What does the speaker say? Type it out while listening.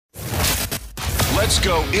Let's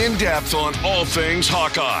go in-depth on all things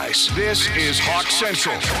Hawkeyes. This is Hawk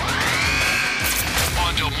Central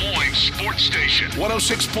on Des Moines Sports Station,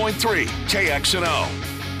 106.3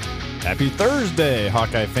 KXNO. Happy Thursday,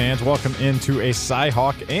 Hawkeye fans. Welcome into a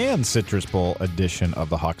Cy-Hawk and Citrus Bowl edition of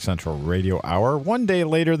the Hawk Central Radio Hour. One day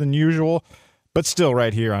later than usual, but still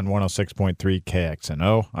right here on 106.3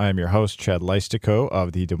 KXNO. I am your host, Chad Leistikow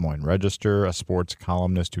of the Des Moines Register, a sports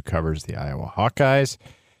columnist who covers the Iowa Hawkeyes.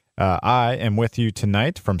 I am with you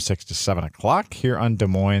tonight from 6 to 7 o'clock here on Des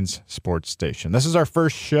Moines Sports Station. This is our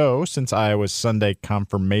first show since Iowa's Sunday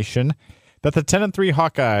confirmation that the 10-3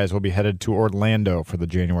 Hawkeyes will be headed to Orlando for the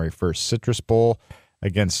January 1st Citrus Bowl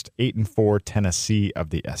against 8-4 Tennessee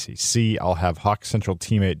of the SEC. I'll have Hawk Central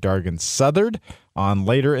teammate Dargan Southard on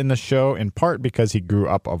later in the show, in part because he grew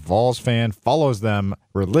up a Vols fan, follows them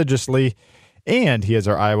religiously, and he is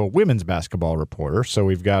our Iowa women's basketball reporter. So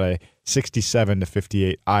we've got a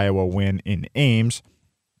 67-58 Iowa win in Ames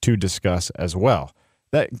to discuss as well.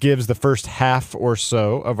 That gives the first half or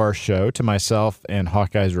so of our show to myself and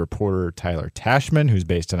Hawkeyes reporter Tyler Tashman, who's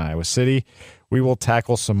based in Iowa City. We will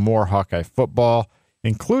tackle some more Hawkeye football,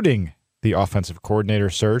 including the offensive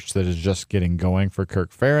coordinator search that is just getting going for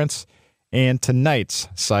Kirk Ferentz, and tonight's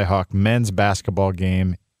Cy-Hawk men's basketball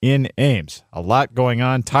game in Ames. A lot going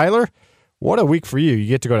on. Tyler, what a week for you. You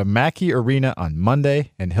get to go to Mackey Arena on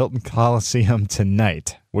Monday and Hilton Coliseum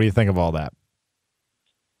tonight. What do you think of all that?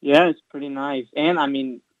 Yeah, it's pretty nice. And, I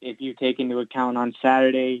mean, if you take into account on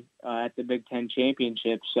Saturday at the Big Ten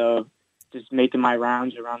Championship, so just making my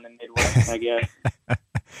rounds around the Midwest, I guess.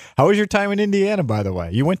 How was your time in Indiana, by the way?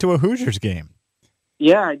 You went to a Hoosiers game.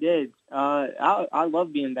 Yeah, I did. I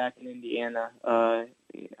love being back in Indiana.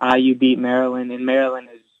 IU beat Maryland, and Maryland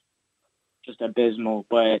is just abysmal,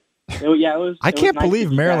 but it was. I can't nice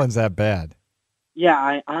believe Maryland's that bad.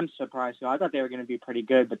 Yeah, I'm surprised. So I thought they were going to be pretty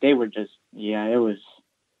good, but they were just, it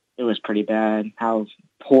was pretty bad how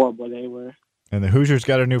horrible they were. And the Hoosiers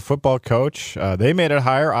got a new football coach. They made it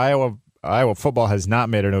higher. Iowa football has not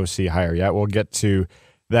made an OC higher yet. We'll get to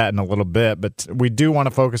that in a little bit, but we do want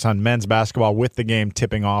to focus on men's basketball with the game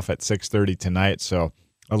tipping off at 6:30 tonight. So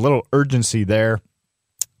a little urgency there,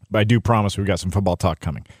 but I do promise we've got some football talk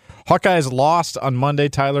coming. Hawkeyes lost on Monday,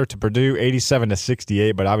 Tyler, to Purdue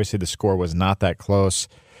 87-68, but obviously the score was not that close.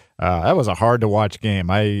 That was a hard-to-watch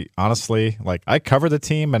game. I honestly, I covered the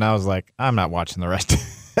team, and I was like, I'm not watching the rest.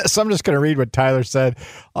 So I'm just going to read what Tyler said.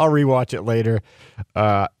 I'll rewatch it later.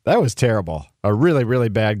 That was terrible. A really, really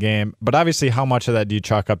bad game. But obviously, how much of that do you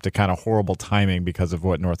chalk up to kind of horrible timing because of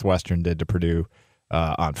what Northwestern did to Purdue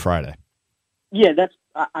on Friday? Yeah, that's,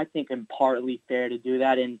 I think, partly fair to do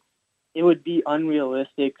that. And it would be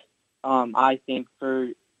unrealistic, I think, for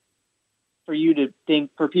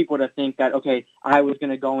people to think that, okay, I was going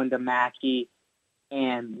to go into Mackey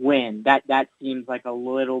and win. That seems like a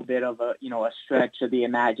little bit of a stretch of the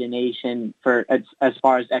imagination for as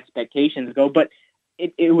far as expectations go. But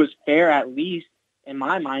it was fair, at least in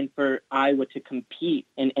my mind, for Iowa to compete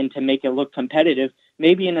and to make it look competitive,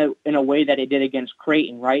 maybe in a way that it did against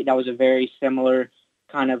Creighton, right? That was a very similar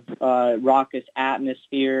kind of raucous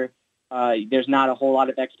atmosphere. There's not a whole lot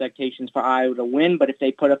of expectations for Iowa to win, but if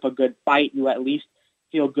they put up a good fight, you at least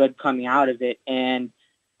feel good coming out of it. And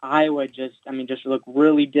Iowa just looked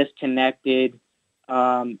really disconnected.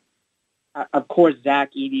 Of course,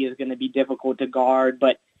 Zach Edey is going to be difficult to guard,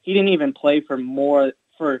 but he didn't even play for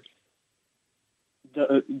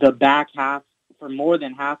the back half, for more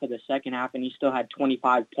than half of the second half, and he still had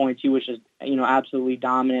 25 points. He was just, absolutely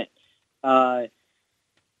dominant.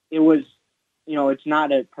 It was, it's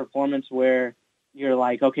not a performance where you're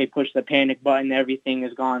like, okay, push the panic button, everything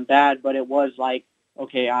has gone bad, but it was like,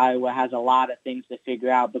 okay, Iowa has a lot of things to figure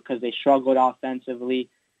out because they struggled offensively,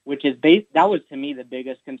 which is that was to me the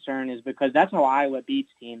biggest concern, is because that's how Iowa beats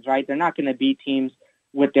teams, right? They're not going to beat teams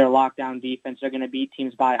with their lockdown defense. They're going to beat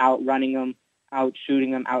teams by outrunning them,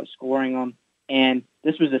 outshooting them, outscoring them. And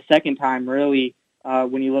this was the second time, really,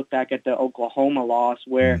 when you look back at the Oklahoma loss,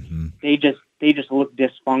 where they just look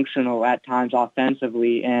dysfunctional at times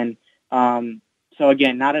offensively. And so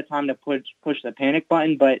again, not a time to push the panic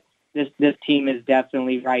button, but this team is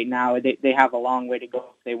definitely right now, they have a long way to go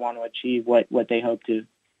if they want to achieve what they hope to.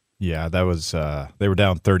 Yeah, that was they were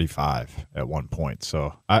down 35 at one point.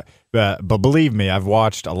 So, but believe me, I've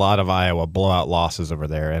watched a lot of Iowa blowout losses over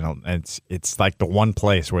there, and it's like the one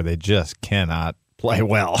place where they just cannot play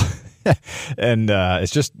well, and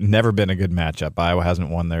it's just never been a good matchup. Iowa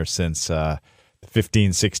hasn't won there since the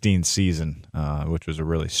 15-16 season, which was a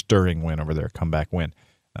really stirring win over there, comeback win.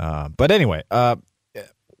 But anyway,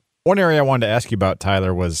 one area I wanted to ask you about,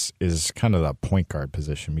 Tyler, is kind of the point guard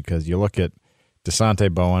position, because you look at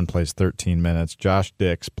DeSante Bowen plays 13 minutes. Josh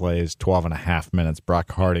Dix plays 12.5 minutes.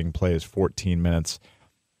 Brock Harding plays 14 minutes.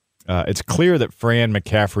 It's clear that Fran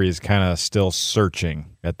McCaffrey is kind of still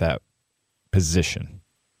searching at that position.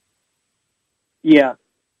 Yeah,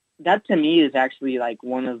 that to me is actually like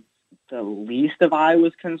one of the least of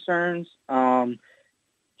Iowa's concerns. To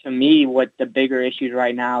me, what the bigger issues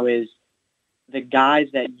right now is the guys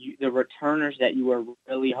the returners that you were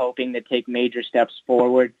really hoping to take major steps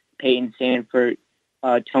forward, Peyton Sandfort,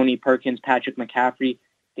 Tony Perkins, Patrick McCaffrey,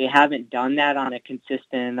 they haven't done that on a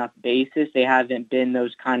consistent enough basis. They haven't been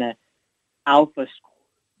those kind of alpha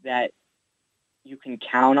that you can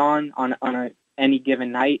count on any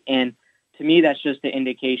given night. And to me, that's just the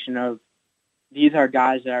indication of these are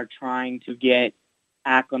guys that are trying to get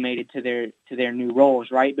acclimated to their new roles,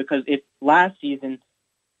 right? Because if last season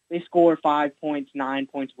they score 5 points, 9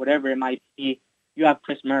 points, whatever it might be, you have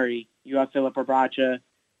Chris Murray, you have Philip Obracha,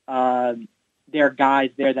 there are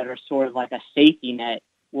guys there that are sort of like a safety net.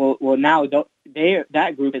 Well, now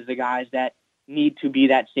that group is the guys that need to be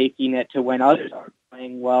that safety net to when others are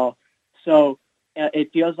playing well. So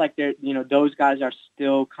it feels like those guys are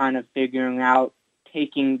still kind of figuring out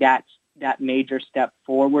taking that major step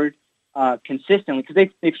forward consistently, because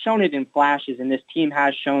they've shown it in flashes, and this team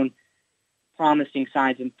has shown promising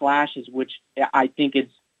signs in flashes, which I think is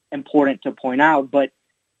important to point out, but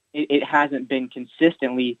it hasn't been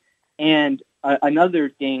consistently. And another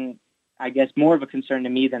thing, I guess, more of a concern to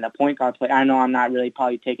me than the point guard play, I know I'm not really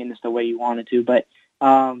probably taking this the way you wanted to, but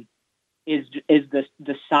is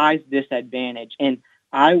the size disadvantage. And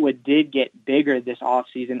Iowa did get bigger this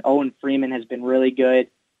offseason. Owen Freeman has been really good.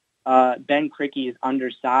 Ben Krikke is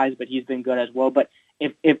undersized, but he's been good as well. But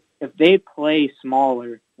if they play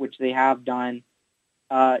smaller, which they have done,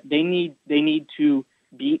 they need to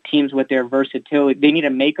beat teams with their versatility. They need to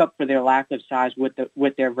make up for their lack of size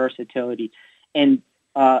with their versatility. And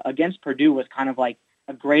against Purdue was kind of like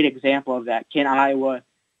a great example of that. Can Iowa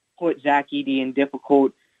put Zach Edey in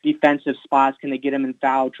difficult defensive spots? Can they get him in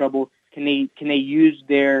foul trouble? Can they use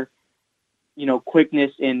their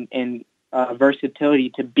quickness and versatility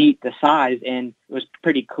to beat the size? And it was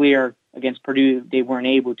pretty clear against Purdue they weren't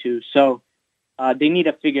able to. So they need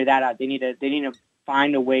to figure that out. They need to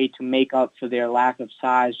find a way to make up for their lack of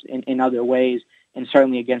size in other ways. And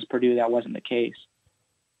certainly against Purdue, that wasn't the case.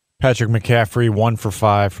 Patrick McCaffrey, 1 for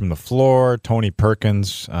 5 from the floor. Tony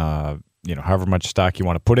Perkins, however much stock you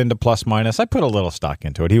want to put into plus minus. I put a little stock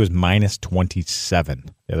into it. He was minus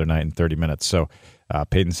 27 the other night in 30 minutes. So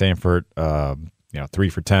Peyton Sandfort, 3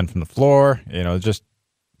 for 10 from the floor.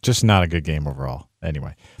 Just not a good game overall.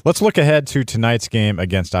 Anyway, let's look ahead to tonight's game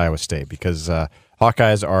against Iowa State, because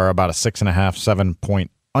Hawkeyes are about a 6.5,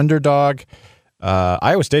 7-point underdog.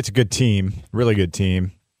 Iowa State's a good team, really good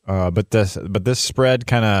team. But this spread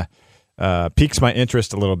kind of piques my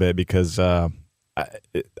interest a little bit, because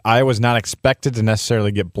I was not expected to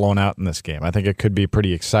necessarily get blown out in this game. I think it could be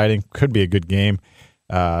pretty exciting, could be a good game.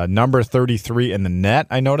 Number 33 in the net,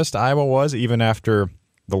 I noticed Iowa was, even after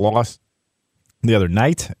the loss the other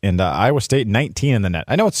night, and Iowa State 19 in the net.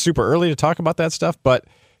 I know it's super early to talk about that stuff, but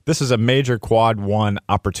this is a major quad one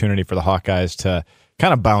opportunity for the Hawkeyes to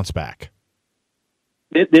kind of bounce back.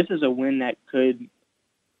 This is a win that could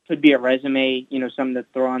be a resume, something to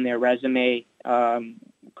throw on their resume come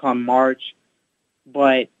March.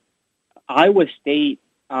 But Iowa State,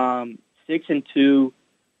 6-2, the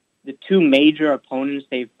two major opponents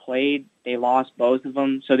they've played, they lost both of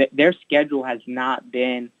them. So their schedule has not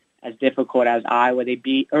been as difficult as Iowa.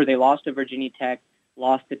 They lost to Virginia Tech,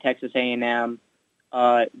 lost to Texas A&M.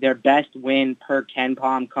 Their best win per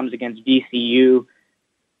KenPom comes against VCU.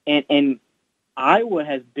 And Iowa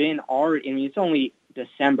has been already, it's only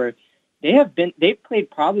December. They've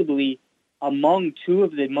played probably among two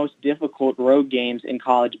of the most difficult road games in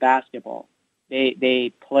college basketball.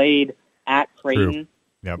 They played at Creighton,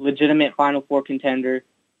 yep, legitimate Final Four contender,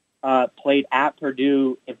 played at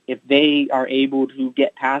Purdue. If they are able to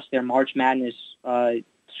get past their March Madness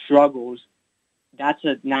struggles, that's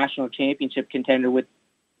a national championship contender with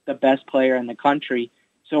the best player in the country.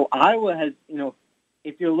 So Iowa has,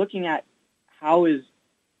 if you're looking at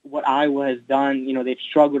what Iowa has done, they've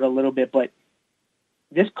struggled a little bit, but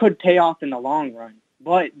this could pay off in the long run.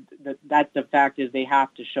 But that's the fact is they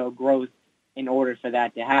have to show growth in order for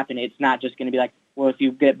that to happen. It's not just going to be like, well, if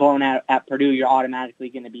you get blown out at Purdue, you're automatically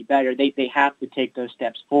going to be better. They have to take those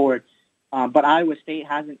steps forward. But Iowa State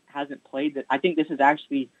hasn't played that. I think this is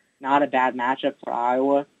actually not a bad matchup for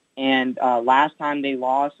Iowa. And last time they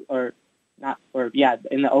lost, in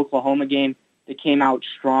the Oklahoma game, they came out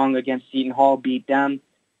strong against Seton Hall, beat them.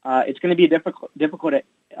 It's going to be a difficult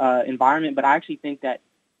environment, but I actually think that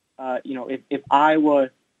if Iowa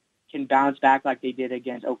can bounce back like they did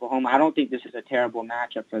against Oklahoma, I don't think this is a terrible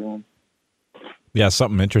matchup for them. Yeah,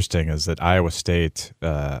 something interesting is that Iowa State,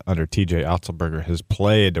 under TJ Otzelberger, has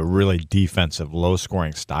played a really defensive,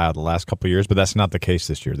 low-scoring style the last couple of years, but that's not the case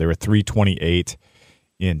this year. They were 328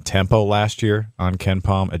 in tempo last year on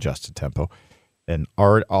KenPom, adjusted tempo, and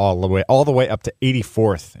are all the way up to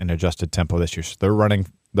 84th in adjusted tempo this year. So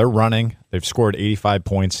they're running. They've scored 85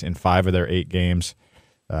 points in 5 of their 8 games,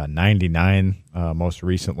 99 most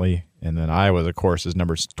recently, and then Iowa, of course, is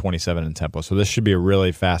number 27 in tempo. So this should be a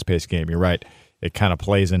really fast-paced game. You're right. It kind of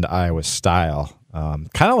plays into Iowa's style, kind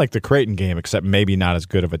of like the Creighton game, except maybe not as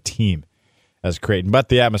good of a team as Creighton. But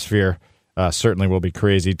the atmosphere certainly will be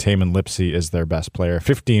crazy. Taman Lipsey is their best player,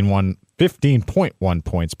 15.1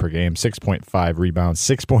 points per game, 6.5 rebounds,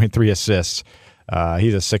 6.3 assists.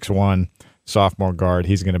 He's a 6'1" sophomore guard.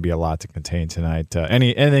 He's going to be a lot to contain tonight.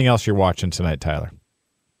 Anything else you're watching tonight, Tyler?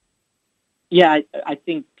 Yeah, I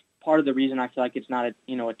think part of the reason I feel like it's not a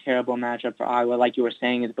terrible matchup for Iowa, like you were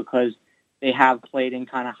saying, is because they have played in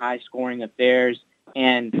kind of high-scoring affairs.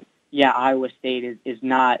 And, yeah, Iowa State is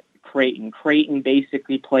not Creighton. Creighton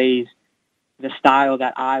basically plays the style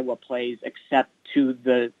that Iowa plays, except to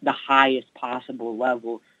the highest possible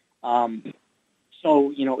level.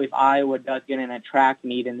 So, if Iowa does get in a track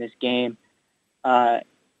meet in this game,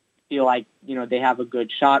 feel like, they have a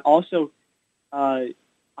good shot. Also,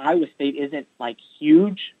 Iowa State isn't,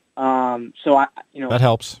 huge. So, that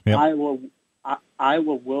helps. Yep.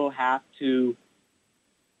 Iowa will have to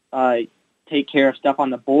take care of stuff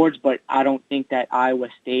on the boards, but I don't think that Iowa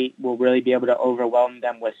State will really be able to overwhelm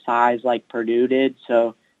them with size like Purdue did.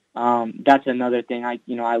 So that's another thing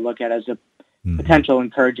I look at as a potential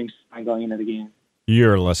encouraging sign going into the game.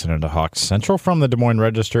 You're listening to Hawks Central from the Des Moines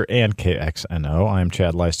Register and KXNO. I'm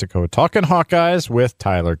Chad Leistikow, talking Hawkeyes with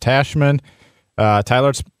Tyler Tashman.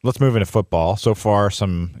 Tyler, let's move into football. So far,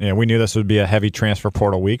 we knew this would be a heavy transfer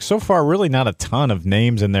portal week. So far, really not a ton of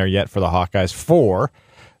names in there yet for the Hawkeyes.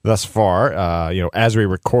 Thus far, as we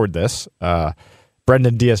record this,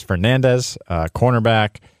 Brendan Diaz-Fernandez,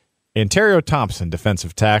 cornerback, Ontario Thompson,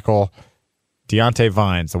 defensive tackle, Deontay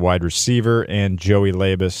Vines, the wide receiver, and Joey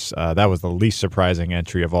Labus. That was the least surprising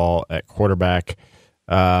entry of all at quarterback.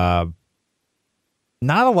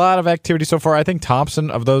 Not a lot of activity so far. I think Thompson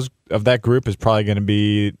of that group is probably going to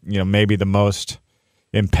be, maybe the most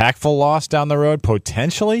impactful loss down the road,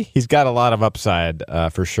 potentially. He's got a lot of upside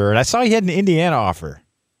for sure. And I saw he had an Indiana offer.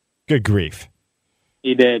 Good grief.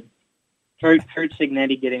 He did. Heard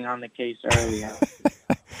Signetti getting on the case early.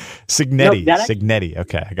 Signetti.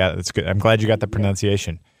 Okay, I got it. That's good. I'm glad you got the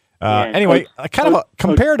pronunciation. Anyway,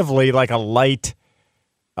 comparatively like a light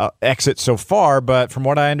exit so far, but from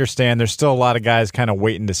what I understand, there's still a lot of guys kind of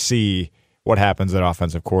waiting to see what happens at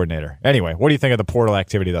offensive coordinator. Anyway, what do you think of the portal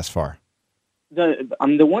activity thus far? The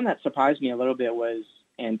one that surprised me a little bit was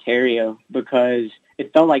Ontario, because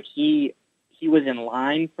it felt like he was in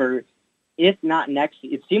line for, if not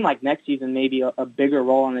it seemed like next season maybe a bigger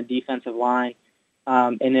role on the defensive line,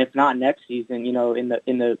 and if not next season, in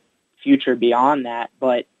the future beyond that.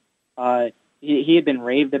 But he had been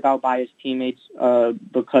raved about by his teammates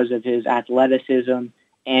because of his athleticism,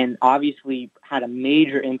 and obviously had a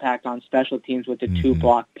major impact on special teams with the 2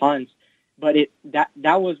 block punts. But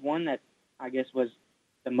that was one that I guess was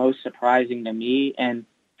the most surprising to me, and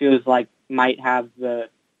feels like might have the,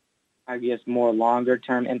 I guess, more longer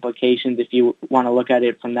term implications if you want to look at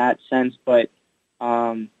it from that sense. But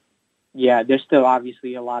there's still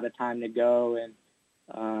obviously a lot of time to go, and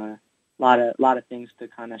a lot of things to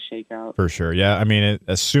kind of shake out. For sure, yeah. I mean,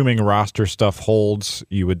 assuming roster stuff holds,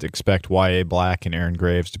 you would expect Y.A. Black and Aaron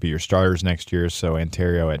Graves to be your starters next year, so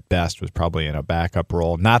Ontario at best was probably in a backup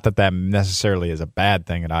role. Not that necessarily is a bad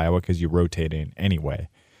thing at Iowa, because you rotate in anyway.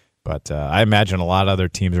 But I imagine a lot of other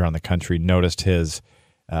teams around the country noticed his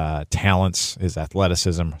talents, his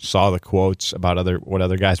athleticism, saw the quotes about what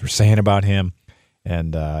other guys were saying about him,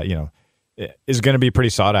 and is going to be pretty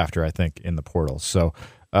sought after, I think, in the portal. So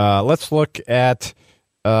let's look at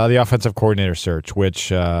the offensive coordinator search,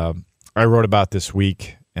 which I wrote about this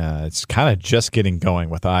week. It's kind of just getting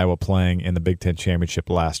going with Iowa playing in the Big Ten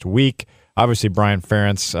Championship last week. Obviously, Brian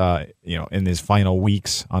Ferentz, in his final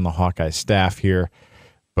weeks on the Hawkeye staff here.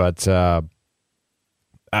 But the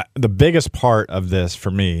biggest part of this for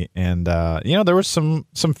me, and there was some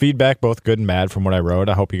feedback, both good and bad, from what I wrote.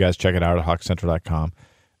 I hope you guys check it out at hawkcentral.com.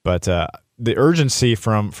 But the urgency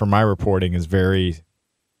from my reporting is very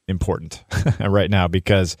important right now,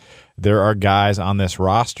 because there are guys on this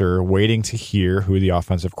roster waiting to hear who the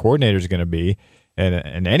offensive coordinator is going to be,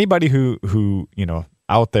 and anybody who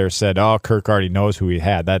out there said, "Oh, Kirk already knows who he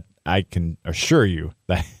had," that I can assure you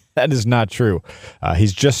that That is not true.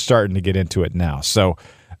 He's just starting to get into it now. So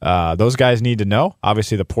those guys need to know.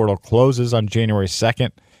 Obviously, the portal closes on January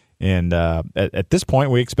 2nd. And at this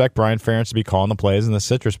point, we expect Brian Ferentz to be calling the plays in the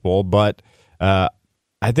Citrus Bowl. But I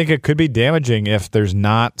think it could be damaging if there's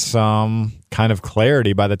not some kind of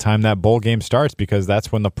clarity by the time that bowl game starts, because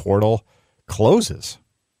that's when the portal closes.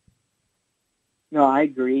 No, I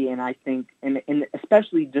agree. And I think, and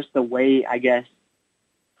especially just the way, I guess,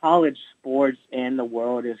 college sports and the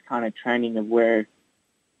world is kind of trending of where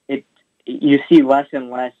you see less and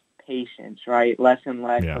less patience, right? Less and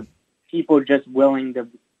less of people just willing to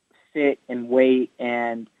sit and wait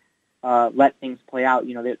and let things play out.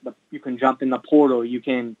 You know, you can jump in the portal. You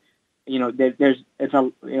can, you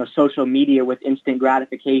know, social media with instant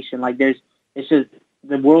gratification. Like it's just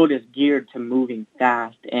the world is geared to moving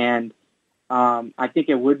fast, and I think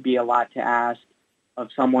it would be a lot to ask of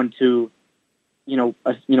someone to,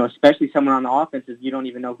 especially someone on the offenses. You don't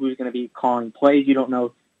even know who's going to be calling plays. You don't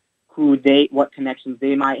know what connections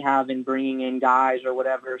they might have in bringing in guys or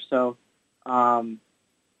whatever. So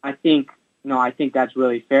I think that's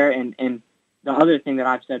really fair. And the other thing that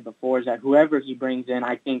I've said before is that whoever he brings in,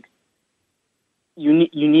 I think you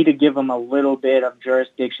need to give him a little bit of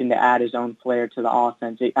jurisdiction to add his own flair to the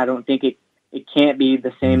offense. I don't think it can't be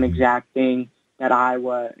the same exact thing that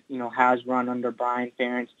Iowa, has run under Brian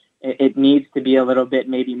Ferentz. It needs to be a little bit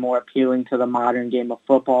maybe more appealing to the modern game of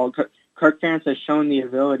football. Kirk Ferentz has shown the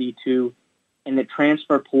ability to, in the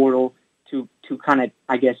transfer portal, to kind of,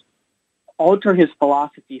 I guess, alter his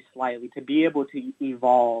philosophy slightly, to be able to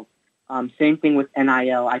evolve. Same thing with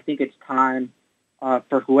NIL. I think it's time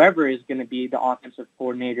for whoever is going to be the offensive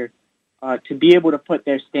coordinator to be able to put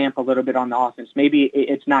their stamp a little bit on the offense. Maybe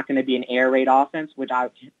it's not going to be an air raid offense, which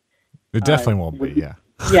it definitely won't be. Yeah.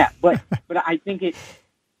 Yeah, but I think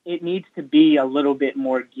it needs to be a little bit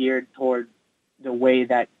more geared toward the way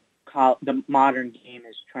that the modern game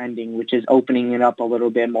is trending, which is opening it up a little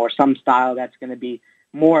bit more. Some style that's going to be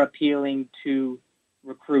more appealing to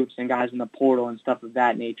recruits and guys in the portal and stuff of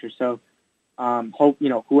that nature. So,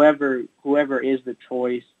 whoever is the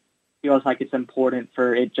choice feels like it's important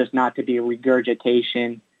for it just not to be a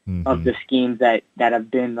regurgitation of the schemes that have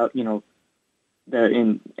been,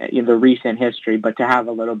 in the recent history, but to have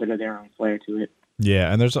a little bit of their own flair to it.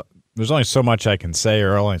 Yeah, and there's only so much I can say,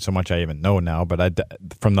 or only so much I even know now. But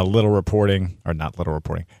from the reporting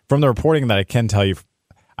that I can tell you,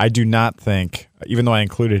 I do not think, even though I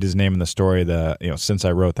included his name in the story, since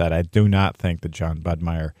I wrote that, I do not think that John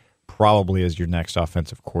Budmeyer probably is your next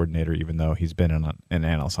offensive coordinator, even though he's been an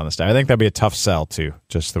analyst on the staff. I think that'd be a tough sell too,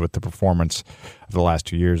 just with the performance of the last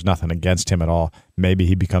 2 years. Nothing against him at all. Maybe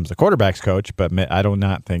he becomes the quarterback's coach, but I do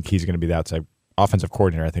not think he's going to be the outside offensive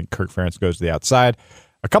coordinator. I think Kirk Ferentz goes to the outside.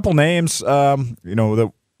 A couple names, that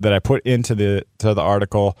I put into the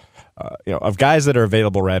article, of guys that are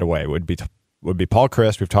available right away would be Paul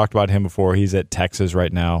Chryst. We've talked about him before. He's at Texas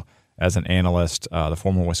right now as an analyst, the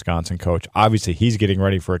former Wisconsin coach. Obviously, he's getting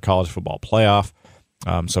ready for a college football playoff,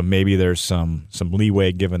 so maybe there's some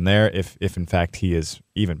leeway given there if in fact he is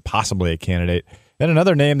even possibly a candidate. Then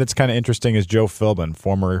another name that's kind of interesting is Joe Philbin,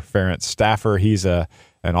 former Ferentz staffer. He's an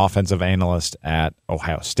offensive analyst at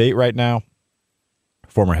Ohio State right now,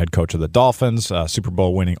 former head coach of the Dolphins, Super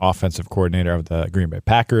Bowl winning offensive coordinator of the Green Bay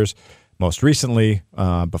Packers. Most recently,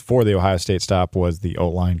 before the Ohio State stop, was the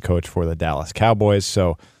O-line coach for the Dallas Cowboys.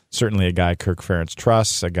 So certainly a guy Kirk Ferentz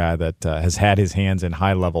trusts, a guy that has had his hands in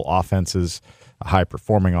high-level offenses,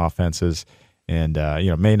 high-performing offenses, and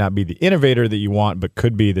may not be the innovator that you want, but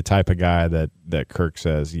could be the type of guy that Kirk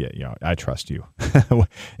says, I trust you,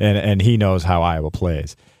 and he knows how Iowa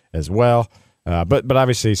plays as well. But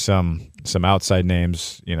obviously some outside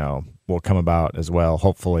names will come about as well.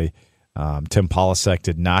 Hopefully, Tim Polasek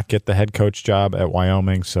did not get the head coach job at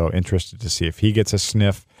Wyoming, so interested to see if he gets a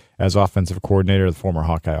sniff as offensive coordinator. The former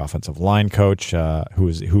Hawkeye offensive line coach, who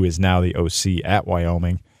is now the OC at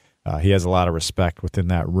Wyoming. He has a lot of respect within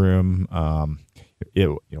that room. It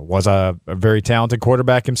was a very talented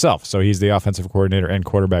quarterback himself, so he's the offensive coordinator and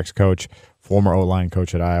quarterbacks coach, former O-line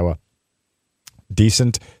coach at Iowa.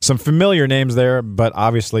 Decent. Some familiar names there, but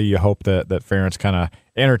obviously you hope that Ferentz kind of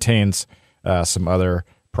entertains some other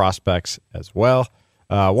prospects as well.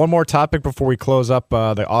 One more topic before we close up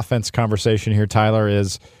the offense conversation here, Tyler,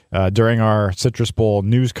 is during our Citrus Bowl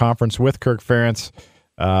news conference with Kirk Ferentz,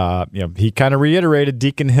 he kind of reiterated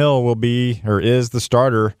Deacon Hill will be or is the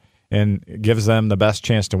starter and gives them the best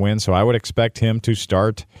chance to win. So I would expect him to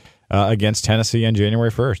start against Tennessee on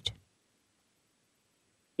January 1st.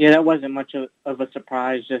 Yeah, that wasn't much of a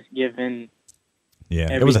surprise, just given.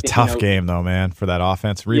 Yeah, it was a tough game though, man, for that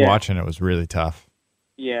offense. Rewatching it was really tough.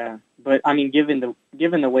 Yeah, but I mean, given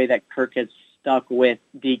the way that Kirk has stuck with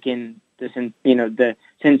Deacon, since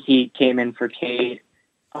he came in for Cade,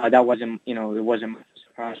 that wasn't it wasn't much of a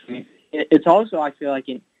surprise for me. It's also, I feel like,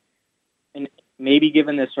 in maybe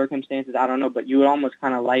given the circumstances, I don't know, but you would almost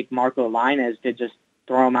kind of like Marco Lainez to just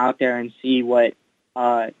throw him out there and see what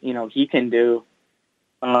he can do.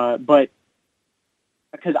 But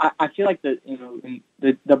because I feel like the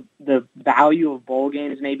value of bowl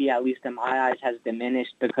games, maybe at least in my eyes, has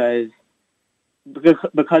diminished because of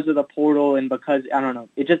the portal, and because I don't know,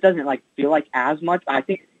 it just doesn't feel like as much. I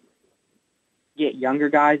think get younger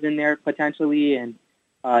guys in there potentially and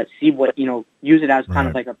see what use it as kind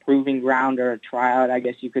of like a proving ground or a tryout, I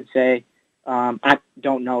guess you could say. I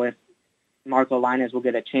don't know if Marco Lainez will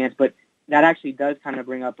get a chance, but that actually does kind of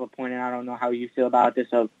bring up a point, and I don't know how you feel about this,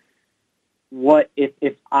 of what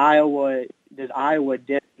if Iowa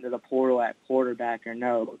dip into the portal at quarterback or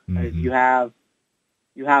no? Because you have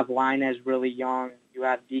Lainez really young, you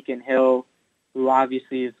have Deacon Hill, who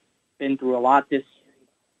obviously has been through a lot this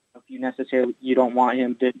year. If you don't want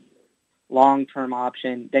him to long-term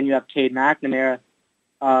option. Then you have Cade McNamara,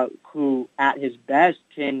 who at his best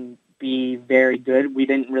can be very good. We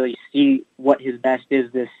didn't really see what his best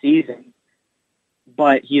is this season,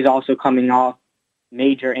 but he's also coming off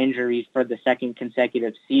major injuries for the second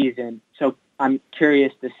consecutive season. So I'm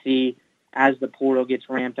curious to see, as the portal gets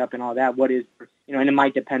ramped up and all that, what is, and it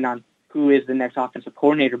might depend on who is the next offensive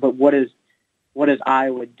coordinator, but what does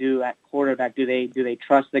Iowa do at quarterback? Do they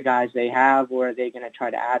trust the guys they have, or are they going to try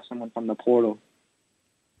to add someone from the portal?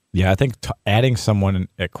 Yeah, I think adding someone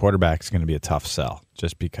at quarterback is going to be a tough sell,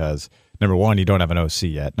 just because, number one, you don't have an OC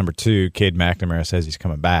yet. Number two, Cade McNamara says he's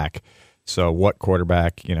coming back. So what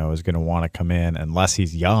quarterback, is going to want to come in unless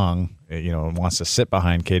he's young, and wants to sit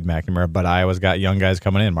behind Cade McNamara? But Iowa's got young guys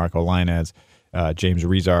coming in, Marco Lainez, James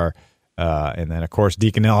Rezar, and then, of course,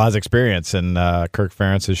 Deacon Hill has experience, and Kirk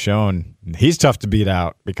Ferentz has shown he's tough to beat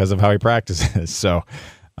out because of how he practices. So,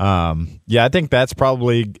 I think that's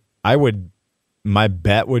probably my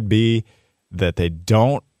bet would be that they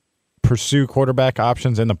don't pursue quarterback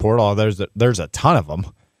options in the portal. There's a ton of them.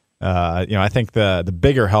 I think the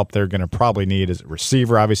bigger help they're going to probably need is a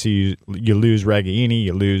receiver. Obviously, you lose Ragaini,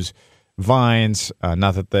 you lose Vines.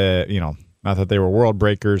 Not that they were world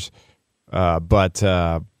breakers, but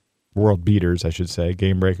world beaters, I should say,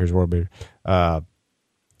 game breakers, world beaters.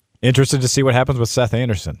 Interested to see what happens with Seth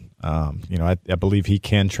Anderson. I believe he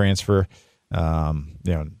can transfer.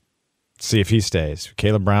 See if he stays.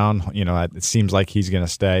 Caleb Brown, it seems like he's going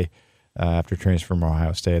to stay after transfer from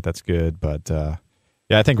Ohio State. That's good, but.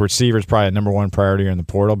 I think receiver is probably a number one priority in the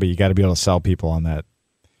portal, but you got to be able to sell people on that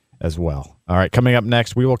as well. All right, coming up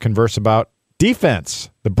next, we will converse about defense,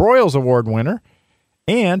 the Broyles Award winner,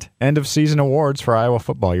 and end-of-season awards for Iowa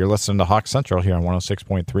football. You're listening to Hawk Central here on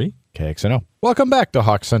 106.3 KXNO. Welcome back to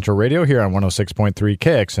Hawk Central Radio here on 106.3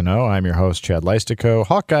 KXNO. I'm your host, Chad Leistikow,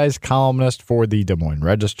 Hawkeyes columnist for the Des Moines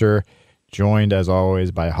Register, joined, as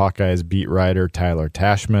always, by Hawkeyes beat writer Tyler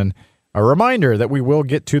Tashman. A reminder that we will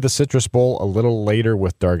get to the Citrus Bowl a little later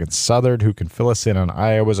with Dargan Southard, who can fill us in on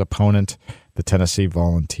Iowa's opponent, the Tennessee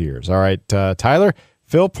Volunteers. All right, Tyler,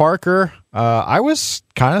 Phil Parker, I was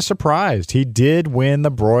kind of surprised. He did win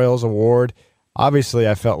the Broyles Award. Obviously,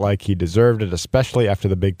 I felt like he deserved it, especially after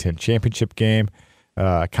the Big Ten championship game.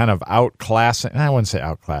 Kind of outclassing. I wouldn't say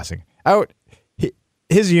outclassing.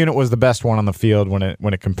 His unit was the best one on the field when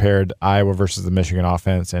it compared Iowa versus the Michigan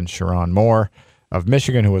offense and Sharon Moore of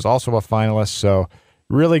Michigan, who was also a finalist. So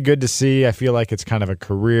really good to see. I feel like it's kind of a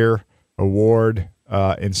career award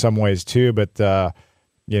in some ways too. But,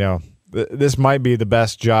 this might be the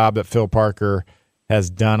best job that Phil Parker has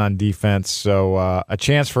done on defense. So a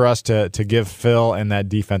chance for us to give Phil and that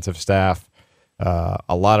defensive staff a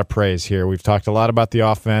lot of praise here. We've talked a lot about the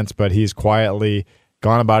offense, but he's quietly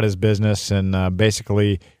gone about his business and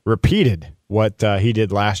basically repeated what he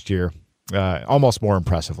did last year, almost more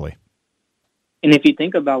impressively. And if you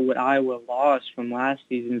think about what Iowa lost from last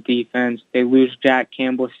season's defense, they lose Jack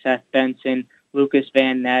Campbell, Seth Benson, Lucas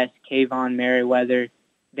Van Ness, Kayvon Merriweather.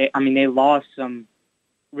 They lost some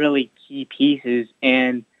really key pieces,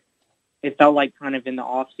 and it felt like kind of in the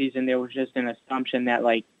offseason there was just an assumption that,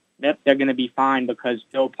 they're going to be fine because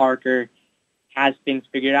Phil Parker has things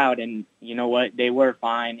figured out, and you know what? They were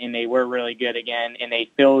fine, and they were really good again, and they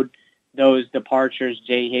filled those departures,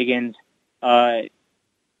 Jay Higgins,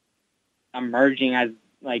 emerging as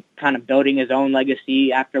kind of building his own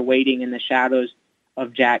legacy after waiting in the shadows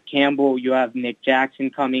of Jack Campbell. You have Nick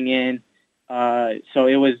Jackson coming in. So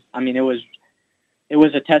it was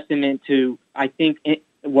a testament to, I think,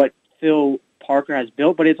 what Phil Parker has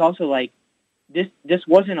built, but it's also this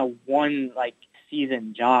wasn't a one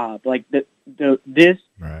season job. Like the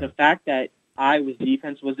fact that Iowa's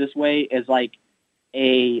defense was this way is like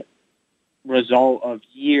a result of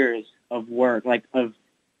years of work, like of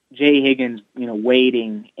Jay Higgins,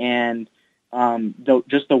 waiting, and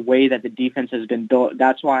just the way that the defense has been built.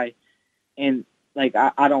 That's why, and like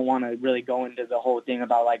I don't want to really go into the whole thing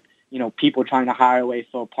about like people trying to hire away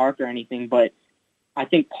Phil Parker or anything, but I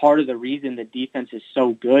think part of the reason the defense is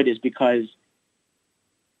so good is because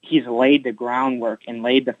he's laid the groundwork and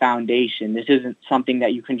laid the foundation. This isn't something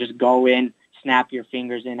that you can just go in, snap your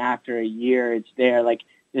fingers in after a year. It's there. Like,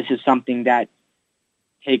 this is something that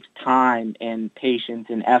takes time and patience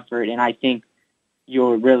and effort. And I think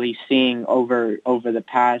you're really seeing over the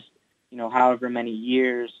past, however many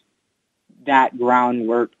years, that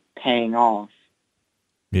groundwork paying off.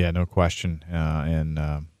 Yeah, no question.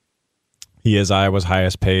 And he is Iowa's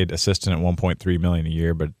highest paid assistant at $1.3 million a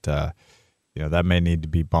year, but that may need to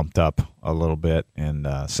be bumped up a little bit. And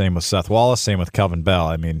same with Seth Wallace, same with Kelvin Bell.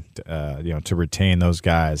 I mean, to retain those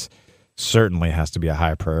guys certainly has to be a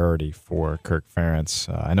high priority for Kirk Ferentz.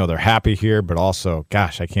 I know they're happy here, but also,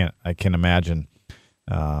 gosh, I can imagine.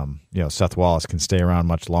 Seth Wallace can stay around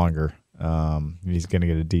much longer. He's going to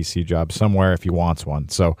get a DC job somewhere if he wants one.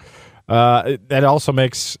 So that also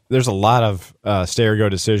makes there's a lot of stay or go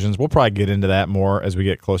decisions. We'll probably get into that more as we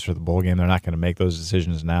get closer to the bowl game. They're not going to make those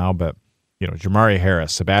decisions now, but Jamari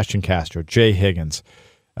Harris, Sebastian Castro, Jay Higgins,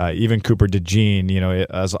 even Cooper DeJean,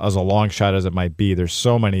 as a long shot as it might be, there's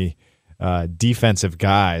so many defensive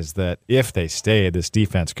guys that if they stay, this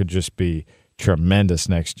defense could just be tremendous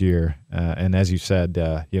next year. And as you said,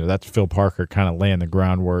 that's Phil Parker kind of laying the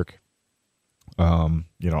groundwork,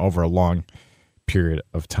 over a long period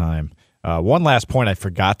of time. One last point I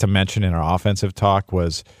forgot to mention in our offensive talk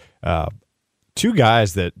was two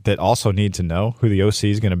guys that also need to know who the OC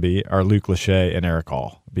is going to be are Luke Lachey and Eric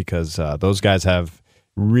Hall, because those guys have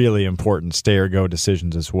really important stay or go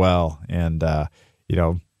decisions as well. And,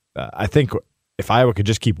 I think if Iowa could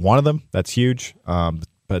just keep one of them, that's huge.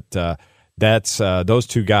 But that's those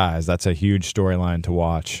two guys, that's a huge storyline to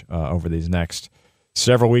watch over these next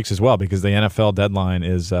several weeks as well, because the NFL deadline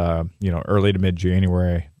is, early to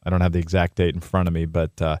mid-January. I don't have the exact date in front of me,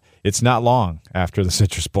 but it's not long after the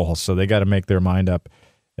Citrus Bowl, so they got to make their mind up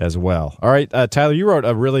as well. All right, Tyler, you wrote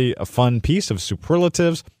a fun piece of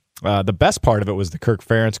superlatives. The best part of it was the Kirk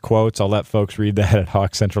Ferentz quotes. I'll let folks read that at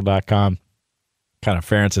hawkcentral.com. Kind of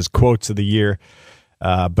Ferentz's quotes of the year.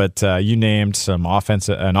 But you named an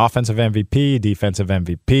offensive MVP, defensive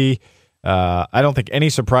MVP. I don't think any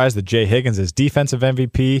surprise that Jay Higgins is defensive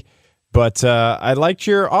MVP, but I liked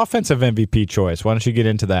your offensive MVP choice. Why don't you get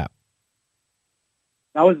into that?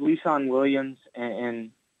 That was Le'Shawn Williams,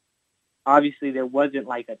 and obviously there wasn't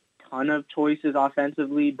like a ton of choices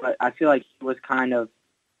offensively, but I feel like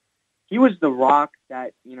he was the rock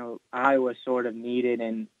that, Iowa sort of needed,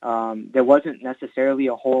 and there wasn't necessarily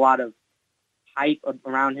a whole lot of hype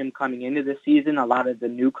around him coming into the season. A lot of the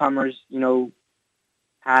newcomers,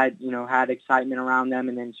 had excitement around them,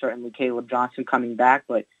 and then certainly Caleb Johnson coming back.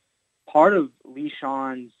 But part of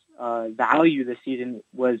Le'Shawn's value this season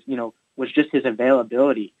was just his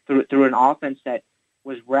availability through an offense that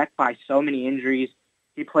was wrecked by so many injuries.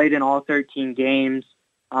 He played in all 13 games,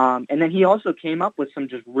 and then he also came up with some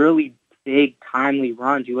just really big, timely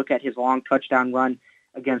runs. You look at his long touchdown run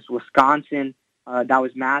against Wisconsin, that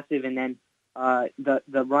was massive, and then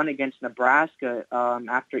the run against Nebraska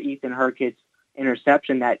after Ethan Hurkett's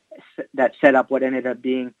interception that set up what ended up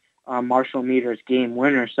being Marshall Meter's game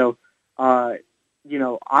winner. So,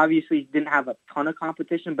 obviously didn't have a ton of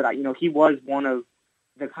competition, but he was one of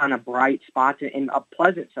the kind of bright spots and a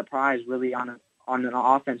pleasant surprise, really, on an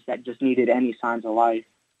offense that just needed any signs of life.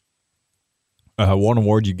 One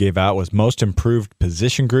award you gave out was Most Improved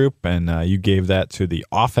Position Group, and you gave that to the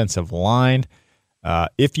offensive line.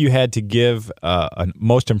 If you had to give a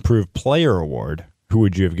Most Improved Player award, who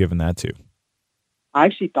would you have given that to? I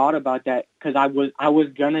actually thought about that because I was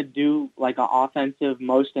gonna do like an offensive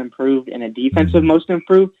Most Improved and a defensive Most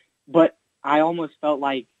Improved, but I almost felt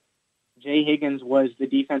like Jay Higgins was the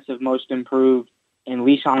defensive Most Improved and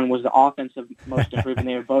Le'Shawn was the offensive Most Improved, and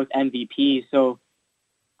they were both MVPs. So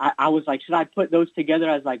I was like, should I put those together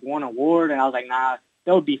as like one award? And I was like, nah,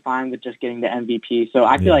 that would be fine with just getting the MVP. So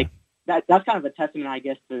I feel like that's kind of a testament, I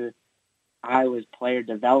guess, to Iowa's player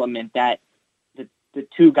development, that the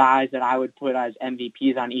two guys that I would put as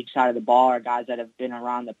MVPs on each side of the ball are guys that have been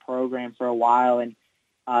around the program for a while and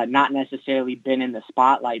not necessarily been in the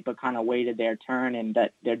spotlight, but kind of waited their turn, and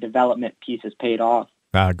that their development piece has paid off.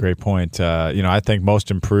 Great point. I think Most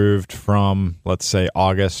Improved from, let's say,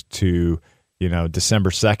 August to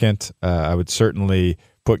December 2nd. I would certainly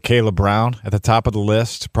put Caleb Brown at the top of the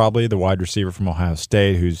list, probably the wide receiver from Ohio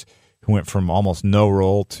State, who went from almost no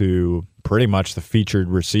role to pretty much the featured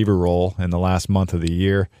receiver role in the last month of the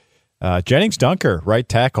year. Jennings Dunker, right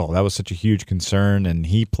tackle. That was such a huge concern, and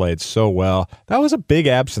he played so well. That was a big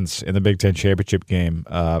absence in the Big Ten championship game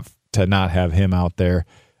to not have him out there.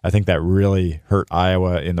 I think that really hurt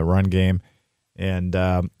Iowa in the run game. And,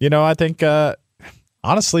 I think,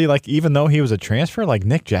 honestly, like even though he was a transfer, like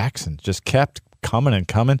Nick Jackson just kept coming and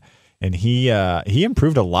coming, and he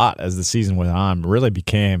improved a lot as the season went on, really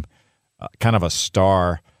became kind of a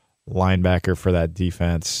star linebacker for that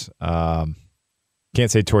defense. Can't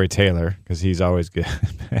say Torrey Taylor because he's always good.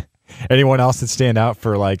 Anyone else that stand out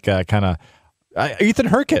for like kind of Ethan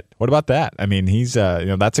Hurkett? What about that? I mean, he's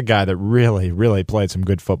that's a guy that really, really played some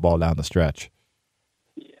good football down the stretch.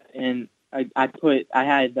 Yeah, and I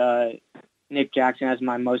had Nick Jackson as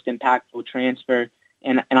my most impactful transfer,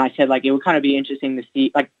 and I said like it would kind of be interesting to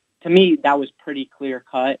see. Like to me, that was pretty clear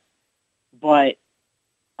cut, but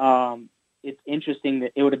it's interesting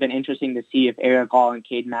that it would have been interesting to see if Eric All and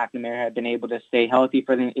Cade McNamara had been able to stay healthy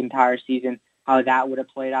for the entire season, how that would have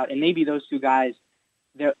played out. And maybe those two guys,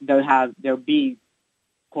 they'll be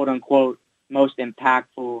quote unquote most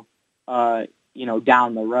impactful,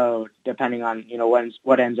 down the road, depending on,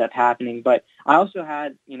 what ends up happening. But I also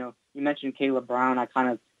had, you mentioned Caleb Brown. I kind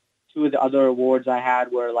of, two of the other awards I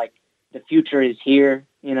had were like the future is here,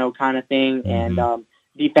 kind of thing. Mm-hmm. And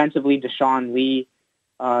defensively, Deshaun Lee,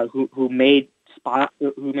 who made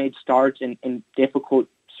starts in difficult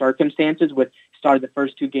circumstances. Started the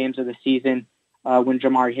first two games of the season when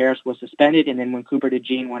Jamari Harris was suspended, and then when Cooper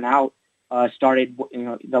DeJean went out, started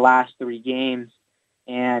the last three games.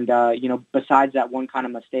 And besides that one kind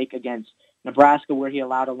of mistake against Nebraska where he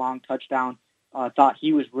allowed a long touchdown, thought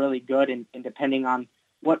he was really good. And depending on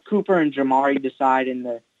what Cooper and Jamari decide in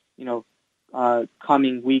the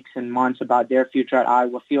coming weeks and months about their future at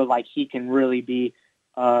Iowa, feel like he can really be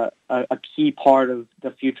a key part of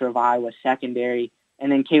the future of Iowa secondary.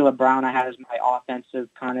 And then Caleb Brown I had as my offensive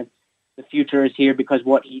kind of the future is here because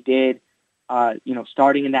what he did,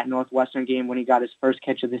 starting in that Northwestern game when he got his first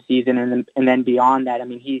catch of the season and then beyond that, I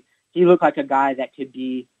mean, he looked like a guy that could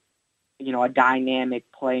be, a dynamic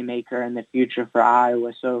playmaker in the future for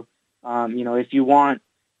Iowa. So, if you want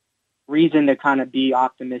reason to kind of be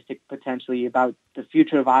optimistic potentially about the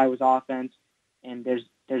future of Iowa's offense, and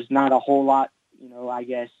there's not a whole lot, I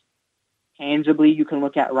guess, tangibly you can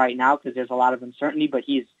look at right now because there's a lot of uncertainty, but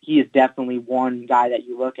he is definitely one guy that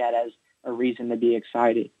you look at as a reason to be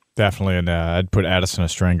excited. Definitely, and I'd put Addison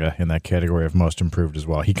Ostrenga in that category of most improved as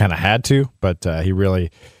well. He kind of had to, but he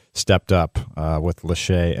really stepped up with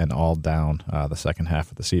Lachey and all down the second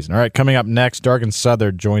half of the season. All right, coming up next, Dargan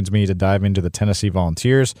Southard joins me to dive into the Tennessee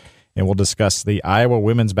Volunteers, and we'll discuss the Iowa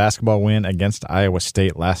women's basketball win against Iowa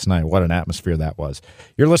State last night. What an atmosphere that was.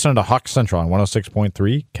 You're listening to Hawk Central on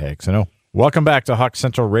 106.3 KXNO. Welcome back to Hawk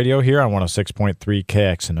Central Radio here on 106.3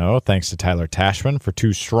 KXNO. Thanks to Tyler Tashman for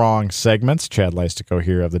two strong segments. Chad Leistikow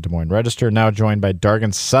here of the Des Moines Register, now joined by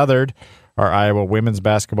Dargan Southard, our Iowa women's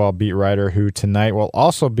basketball beat writer, who tonight will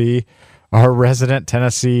also be our resident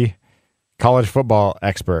Tennessee college football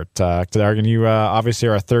expert. Dargan, you obviously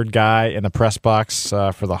are a third guy in the press box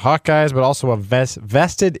for the Hawkeyes, but also a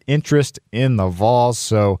vested interest in the Vols.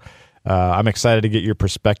 So I'm excited to get your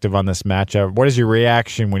perspective on this matchup. What is your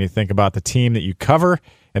reaction when you think about the team that you cover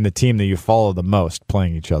and the team that you follow the most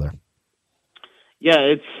playing each other?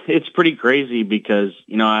 Yeah, it's pretty crazy because,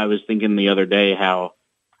 I was thinking the other day how,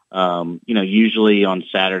 usually on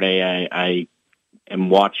Saturday I am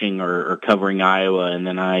watching or covering Iowa, and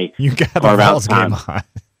then you got the Vols game on.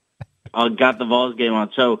 I got the Vols game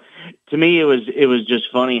on. So to me, it was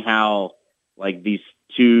just funny how like these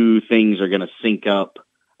two things are going to sync up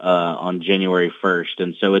on January 1st.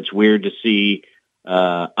 And so it's weird to see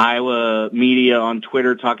Iowa media on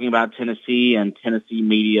Twitter talking about Tennessee and Tennessee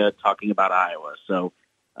media talking about Iowa. So,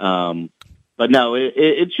 but no,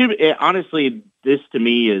 it should, honestly, this to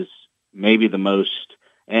me is maybe the most,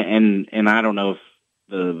 and I don't know if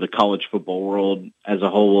the college football world as a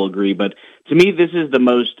whole will agree, but to me, this is the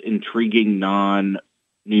most intriguing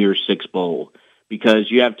non-New Year's Six Bowl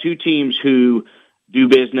because you have two teams who do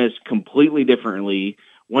business completely differently.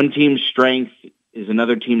 One team's strength is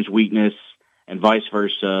another team's weakness and vice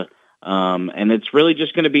versa. And it's really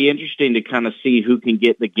just going to be interesting to kind of see who can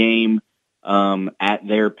get the game at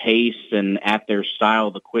their pace and at their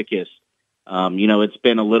style the quickest. It's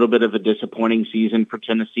been a little bit of a disappointing season for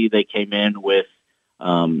Tennessee. They came in with,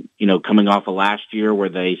 coming off of last year where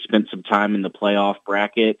they spent some time in the playoff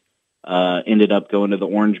bracket, ended up going to the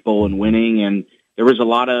Orange Bowl and winning. And there was a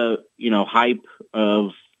lot of, hype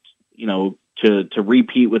of, to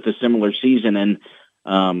repeat with a similar season. And,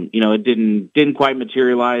 it didn't quite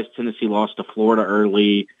materialize. Tennessee lost to Florida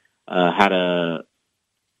early, had a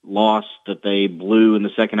loss that they blew in the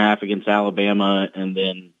second half against Alabama, and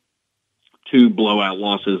then 2 blowout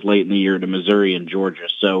losses late in the year to Missouri and Georgia.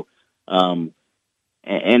 So,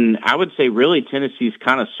 and I would say really Tennessee's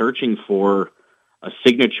kind of searching for a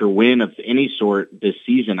signature win of any sort this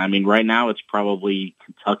season. I mean, right now it's probably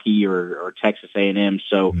Kentucky or Texas A&M.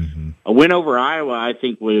 So a win over Iowa, I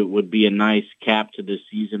think, would be a nice cap to this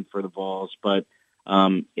season for the Vols. But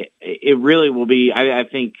it really will be, I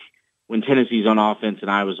think, when Tennessee's on offense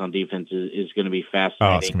and Iowa's on defense is going to be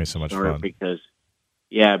fascinating. Oh, it's going to be so much fun. Because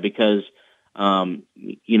you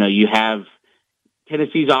have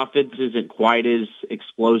Tennessee's offense isn't quite as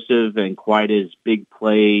explosive and quite as big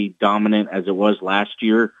play dominant as it was last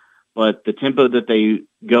year, but the tempo that they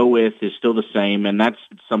go with is still the same, and that's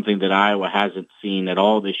something that Iowa hasn't seen at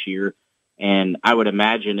all this year. And I would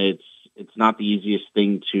imagine it's not the easiest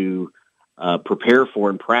thing to prepare for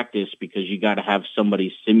in practice, because you got to have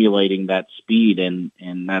somebody simulating that speed, and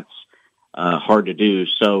that's hard to do.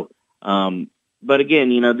 So, but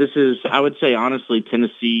again, this is, I would say honestly,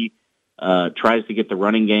 Tennessee tries to get the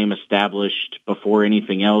running game established before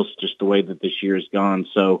anything else, just the way that this year has gone.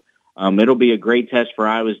 So it'll be a great test for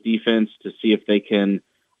Iowa's defense to see if they can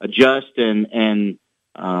adjust and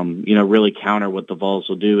really counter what the Vols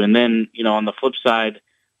will do. And then, on the flip side,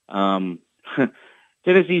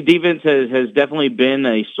 Tennessee's defense has definitely been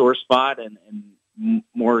a sore spot, and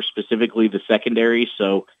more specifically the secondary.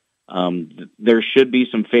 So there should be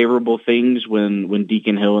some favorable things when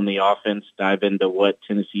Deacon Hill and the offense dive into what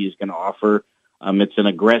Tennessee is going to offer. It's an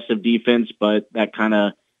aggressive defense, but that kind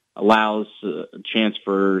of allows a chance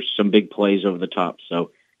for some big plays over the top.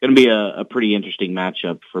 So going to be a pretty interesting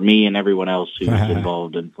matchup for me and everyone else who's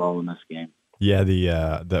involved in following this game. Yeah,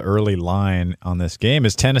 the early line on this game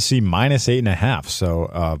is Tennessee minus 8.5.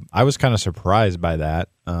 So I was kind of surprised by that.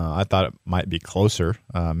 I thought it might be closer.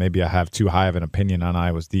 Maybe I have too high of an opinion on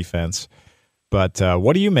Iowa's defense. But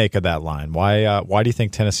what do you make of that line? Why do you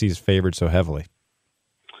think Tennessee is favored so heavily?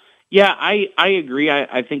 Yeah, I agree.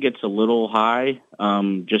 I think it's a little high,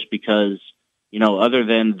 just because, other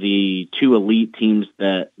than the 2 elite teams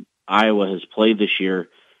that Iowa has played this year,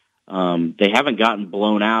 they haven't gotten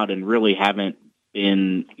blown out and really haven't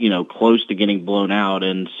been, close to getting blown out.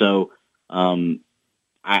 And so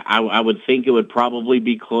I would think it would probably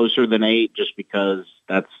be closer than 8, just because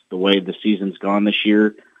that's the way the season's gone this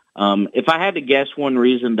year. If I had to guess, one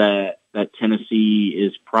reason that Tennessee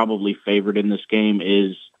is probably favored in this game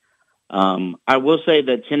is I will say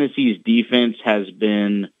that Tennessee's defense has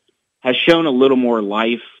shown a little more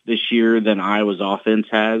life this year than Iowa's offense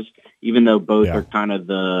has, even though both are kind of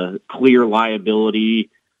the clear liability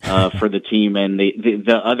for the team, and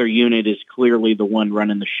the other unit is clearly the one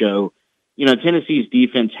running the show. Tennessee's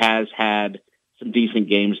defense has had some decent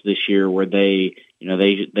games this year where they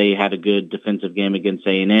had a good defensive game against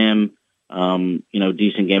A&M,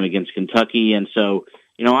 decent game against Kentucky, and so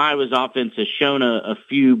Iowa's offense has shown a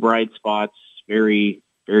few bright spots, very,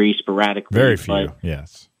 very sporadically. Very few,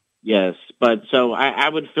 yes. Yes, but so I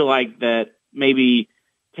would feel like that maybe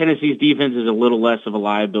Tennessee's defense is a little less of a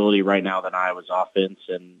liability right now than Iowa's offense,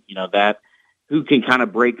 and that who can kind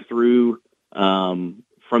of break through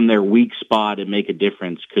from their weak spot and make a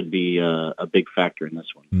difference could be a big factor in this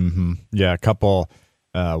one. Mm-hmm. Yeah,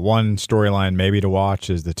 one storyline maybe to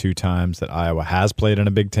watch is the 2 times that Iowa has played in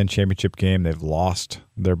a Big Ten championship game. They've lost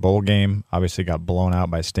their bowl game, obviously got blown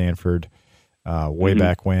out by Stanford way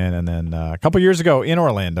back when, and then a couple years ago in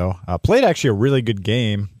Orlando, played actually a really good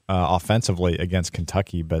game offensively against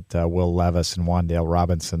Kentucky, but Will Levis and Wan'Dale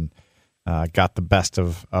Robinson got the best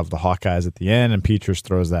of the Hawkeyes at the end, and Petras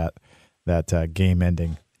throws that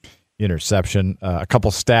game-ending interception. A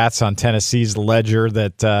couple stats on Tennessee's ledger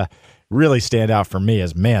that really stand out for me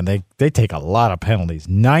is, man, they take a lot of penalties,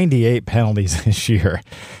 98 penalties this year,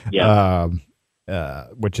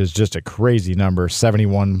 which is just a crazy number,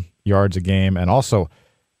 71 yards a game, and also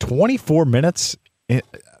 24 minutes.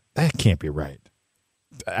 That can't be right.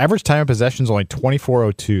 Average time of possession is only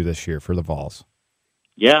 24:02 this year for the Vols.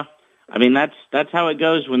 Yeah, I mean that's how it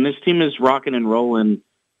goes when this team is rocking and rolling.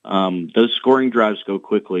 Those scoring drives go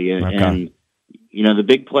quickly, and the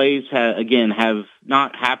big plays have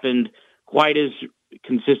not happened quite as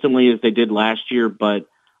consistently as they did last year, but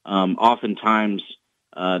oftentimes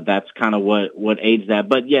that's kind of what aids that.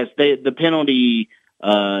 But yes, the penalty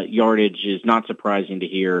yardage is not surprising to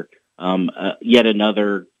hear. Yet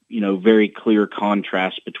another very clear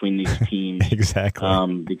contrast between these teams.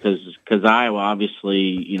 Exactly. Because Iowa,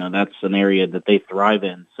 obviously, that's an area that they thrive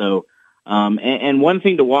in. So, and one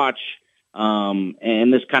thing to watch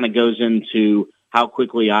And this kind of goes into how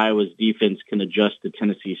quickly Iowa's defense can adjust to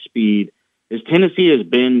Tennessee's speed, is Tennessee has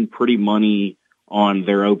been pretty money on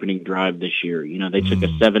their opening drive this year. You know, they took a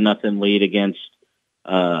 7-0 lead against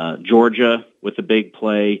Georgia with a big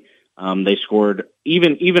play. They scored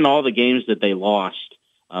even all the games that they lost.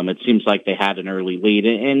 It seems like they had an early lead,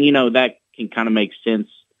 and you know, that can kind of make sense.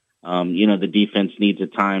 You know, the defense needs a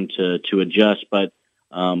time to adjust, but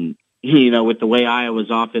you know, with the way Iowa's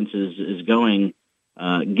offense is going,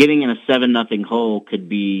 getting in a 7-0 hole could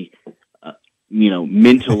be, you know,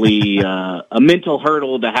 mentally a mental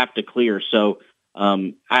hurdle to have to clear. So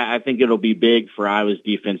I think it'll be big for Iowa's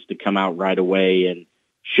defense to come out right away and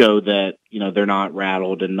show that, you know, they're not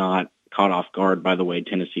rattled and not caught off guard by the way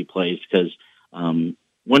Tennessee plays. Because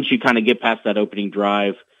once you kind of get past that opening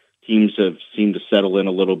drive, teams have seemed to settle in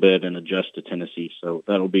a little bit and adjust to Tennessee. So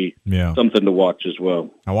that'll be something to watch as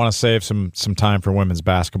well. I want to save some time for women's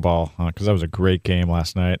basketball because that was a great game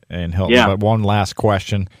last night in Hilton. Yeah. But one last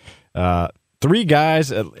question. 3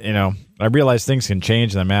 guys, you know, I realize things can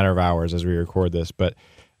change in a matter of hours as we record this, but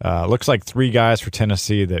looks like 3 guys for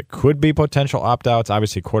Tennessee that could be potential opt-outs.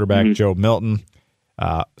 Obviously, quarterback Joe Milton,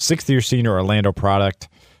 6th-year senior Orlando product,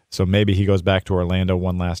 so maybe he goes back to Orlando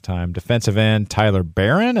one last time. Defensive end Tyler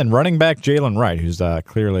Barron and running back Jalen Wright, who's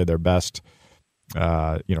clearly their best, you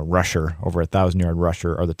know, rusher, over 1,000-yard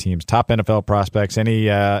rusher, are the team's top NFL prospects.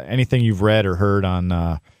 Anything you've read or heard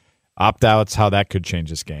on opt-outs, how that could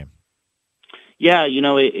change this game? Yeah, you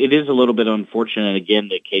know, it is a little bit unfortunate, again,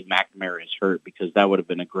 that Cade McNamara is hurt, because that would have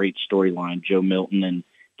been a great storyline. Joe Milton and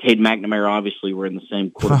Cade McNamara obviously were in the same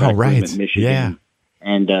quarterback room at Michigan. Yeah.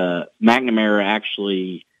 And McNamara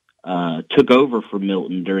actually took over for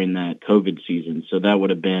Milton during that COVID season. So that would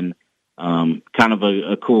have been kind of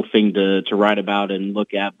a cool thing to write about and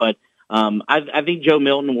look at. But I think Joe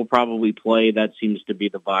Milton will probably play. That seems to be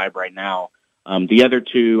the vibe right now. The other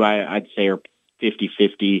 2, I'd say, are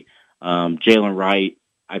 50-50. Jalen Wright,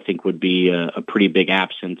 I think, would be a pretty big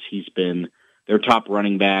absence. He's been their top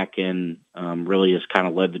running back and really has kind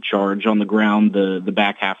of led the charge on the ground the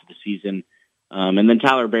back half of the season. And then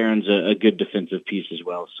Tyler Barron's a good defensive piece as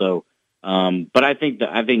well. So, but I think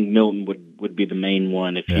Milton would be the main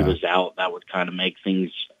one. If he was out, that would kind of make things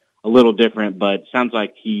a little different. But sounds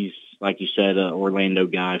like he's, like you said, an Orlando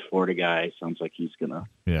guy, Florida guy. Sounds like he's gonna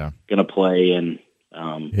play and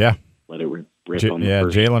let it rip.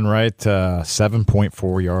 Jalen Wright,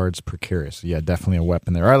 7.4 yards per carry. So, definitely a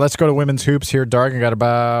weapon there. All right, let's go to women's hoops here. Dargan, got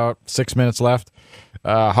about 6 minutes left.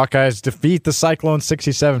 Hawkeyes defeat the Cyclones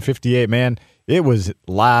 67-58. Man, it was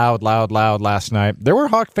loud last night. There were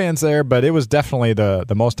Hawk fans there, but it was definitely the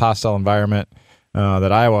most hostile environment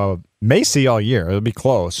that Iowa may see all year. It'll be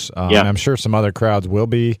close. And I'm sure some other crowds will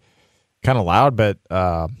be kind of loud, but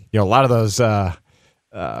a lot of those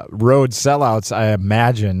road sellouts, I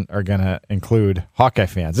imagine, are going to include Hawkeye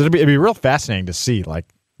fans. It'd be real fascinating to see,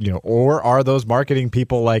 or are those marketing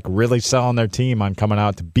people really selling their team on coming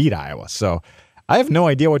out to beat Iowa? So I have no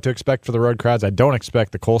idea what to expect for the road crowds. I don't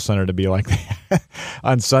expect the Kohl Center to be like that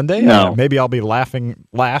on Sunday. No. Maybe I'll be laughing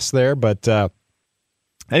last there, but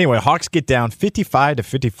anyway, Hawks get down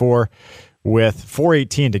 55-54 with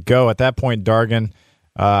 4:18 to go. At that point, Dargan,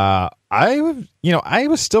 I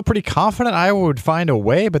was still pretty confident Iowa would find a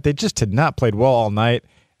way, but they just had not played well all night,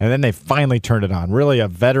 and then they finally turned it on. Really a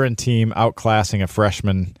veteran team outclassing a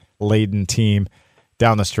freshman-laden team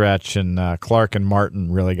down the stretch, and Clark and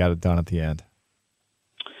Martin really got it done at the end.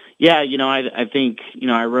 Yeah, I think,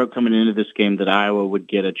 I wrote coming into this game that Iowa would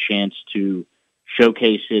get a chance to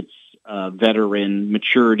showcase its veteran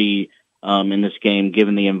maturity in this game,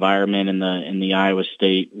 given the environment and the Iowa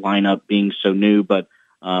State lineup being so new, but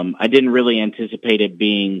I didn't really anticipate it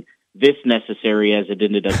being this necessary as it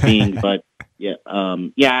ended up being. But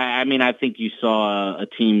I think you saw a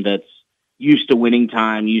team that's used to winning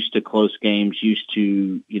time, used to close games, used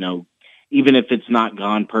to, even if it's not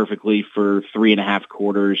gone perfectly for 3.5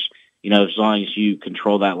 quarters, as long as you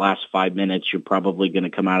control that last 5 minutes, you're probably going to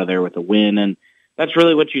come out of there with a win. And that's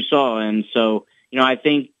really what you saw. And so, I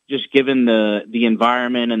think just given the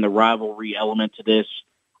environment and the rivalry element to this,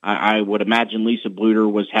 I would imagine Lisa Bluter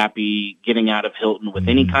was happy getting out of Hilton with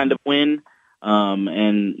any kind of win.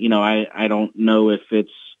 I don't know if it's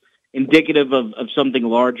indicative of something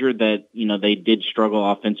larger that, they did struggle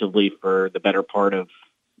offensively for the better part of,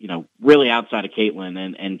 really outside of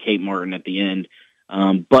Caitlin and Kate Martin at the end.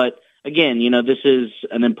 But again, this is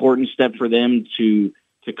an important step for them to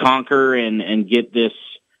conquer and get this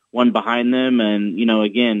one behind them. And,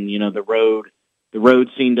 again, the road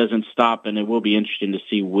scene doesn't stop, and it will be interesting to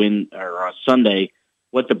see Sunday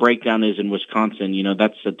what the breakdown is in Wisconsin,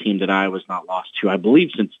 that's a team that Iowa's not lost to, I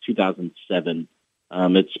believe, since 2007.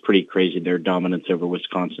 It's pretty crazy, their dominance over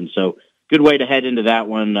Wisconsin. So good way to head into that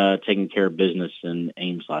one, taking care of business in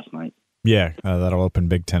Ames last night. Yeah, that'll open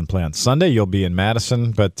Big Ten play on Sunday. You'll be in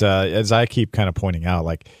Madison. But as I keep kind of pointing out,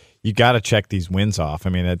 you got to check these wins off.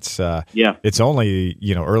 I mean, it's only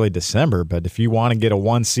early December, but if you want to get a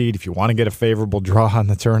 1 seed, if you want to get a favorable draw on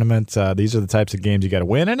the tournament, these are the types of games you got to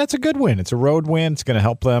win, and it's a good win. It's a road win. It's going to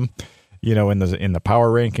help them, in the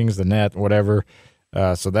power rankings, the net, whatever.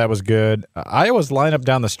 So that was good. Iowa's lineup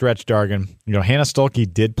down the stretch, Dargan. Hannah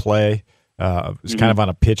Stolke did play. It was kind of on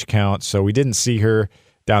a pitch count, so we didn't see her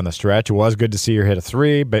down the stretch. It was good to see her hit a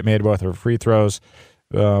 3, but made both her free throws.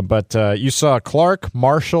 But you saw Clark,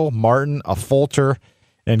 Marshall, Martin, Fulter,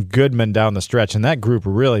 and Goodman down the stretch, and that group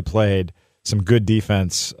really played some good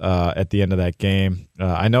defense at the end of that game.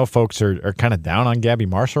 I know folks are kind of down on Gabby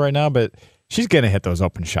Marshall right now, but she's going to hit those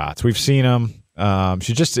open shots. We've seen them.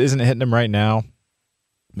 She just isn't hitting them right now.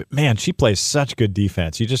 But, man, she plays such good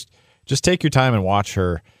defense. You just take your time and watch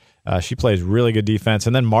her. She plays really good defense.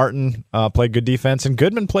 And then Martin played good defense, and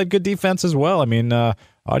Goodman played good defense as well. I mean,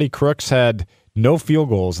 Audie Crooks had no field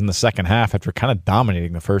goals in the second half after kind of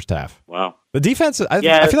dominating the first half. Wow. The defense, I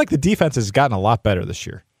feel like the defense has gotten a lot better this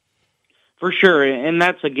year. For sure. And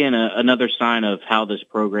that's, again, another sign of how this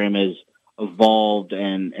program has evolved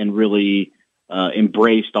and really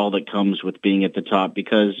embraced all that comes with being at the top.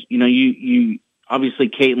 Because, you obviously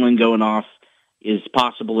Caitlin going off is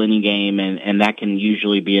possible any game, and that can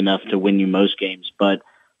usually be enough to win you most games. But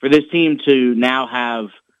for this team to now have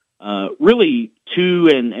really 2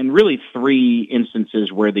 and really 3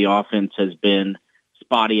 instances where the offense has been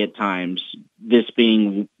spotty at times, this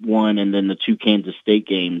being one and then the 2 Kansas State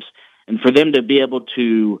games. And for them to be able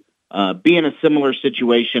to be in a similar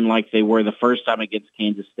situation like they were the first time against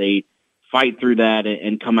Kansas State, fight through that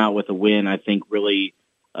and come out with a win, I think really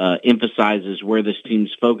emphasizes where this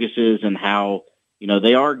team's focus is and how,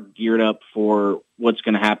 they are geared up for what's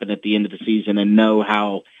going to happen at the end of the season and know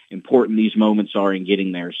how important these moments are in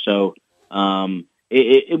getting there. So there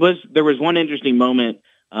was one interesting moment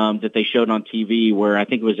that they showed on TV where I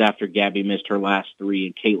think it was after Gabby missed her last 3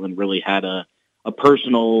 and Caitlin really had a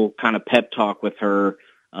personal kind of pep talk with her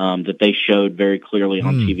that they showed very clearly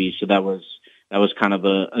on TV. So that was kind of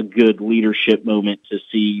a good leadership moment to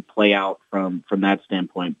see play out from that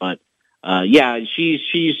standpoint. But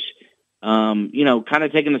she's kind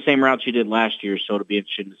of taking the same route she did last year. So it'll be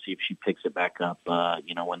interesting to see if she picks it back up,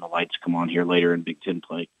 when the lights come on here later in Big Ten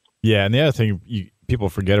play. Yeah, and the other thing people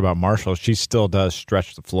forget about Marshall, she still does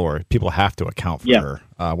stretch the floor. People have to account for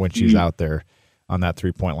her when she's out there on that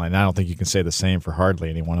 3-point line. And I don't think you can say the same for hardly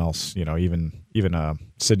anyone else. Even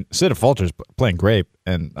Sida Fulter's playing great,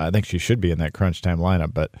 and I think she should be in that crunch time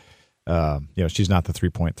lineup. But she's not the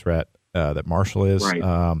 3-point threat that Marshall is.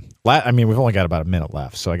 Right. We've only got about a minute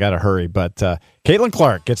left, so I got to hurry. But Caitlin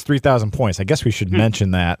Clark gets 3,000 points. I guess we should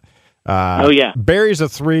mention that. Buries a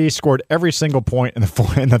 3, scored every single point in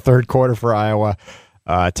the third quarter for Iowa.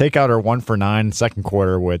 Take out her 1 for 9 second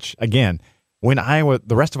quarter, which again, when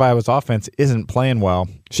the rest of Iowa's offense isn't playing well,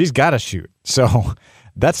 she's got to shoot. So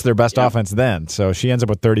that's their best offense then. So she ends up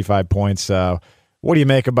with 35 points. What do you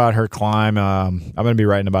make about her climb? I'm going to be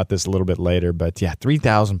writing about this a little bit later, but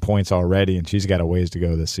 3,000 points already, and she's got a ways to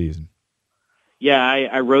go this season. Yeah,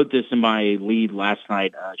 I wrote this in my lead last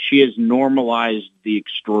night. She has normalized the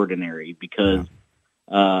extraordinary because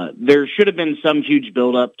there should have been some huge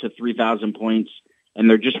buildup to 3,000 points, and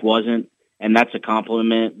there just wasn't. And that's a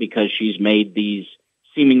compliment because she's made these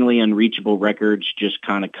seemingly unreachable records just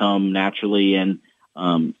kind of come naturally. And,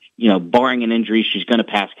 barring an injury, she's going to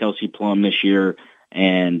pass Kelsey Plum this year.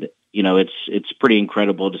 And, it's pretty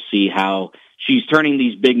incredible to see how she's turning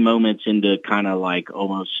these big moments into kind of like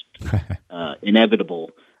almost inevitable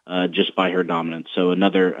just by her dominance. So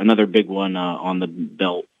another big one on the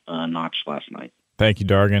belt notch last night. Thank you,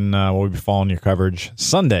 Dargan. We'll be following your coverage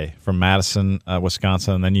Sunday from Madison,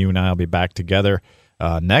 Wisconsin, and then you and I will be back together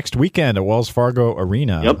next weekend at Wells Fargo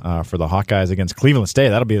Arena for the Hawkeyes against Cleveland State.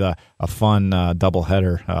 That'll be a fun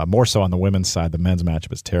doubleheader, more so on the women's side. The men's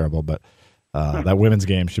matchup is terrible, but that women's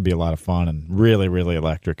game should be a lot of fun and really, really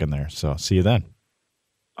electric in there. So see you then.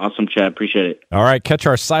 Awesome, Chad. Appreciate it. All right, catch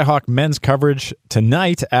our Cy-Hawk men's coverage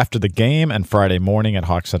tonight after the game and Friday morning at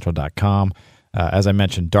hawkcentral.com. As I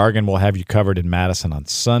mentioned, Dargan will have you covered in Madison on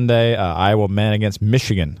Sunday. Iowa men against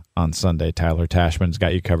Michigan on Sunday. Tyler Tashman's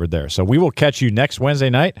got you covered there. So we will catch you next Wednesday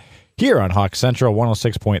night here on Hawk Central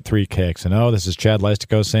 106.3 KXNO. This is Chad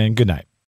Leistikow saying good night.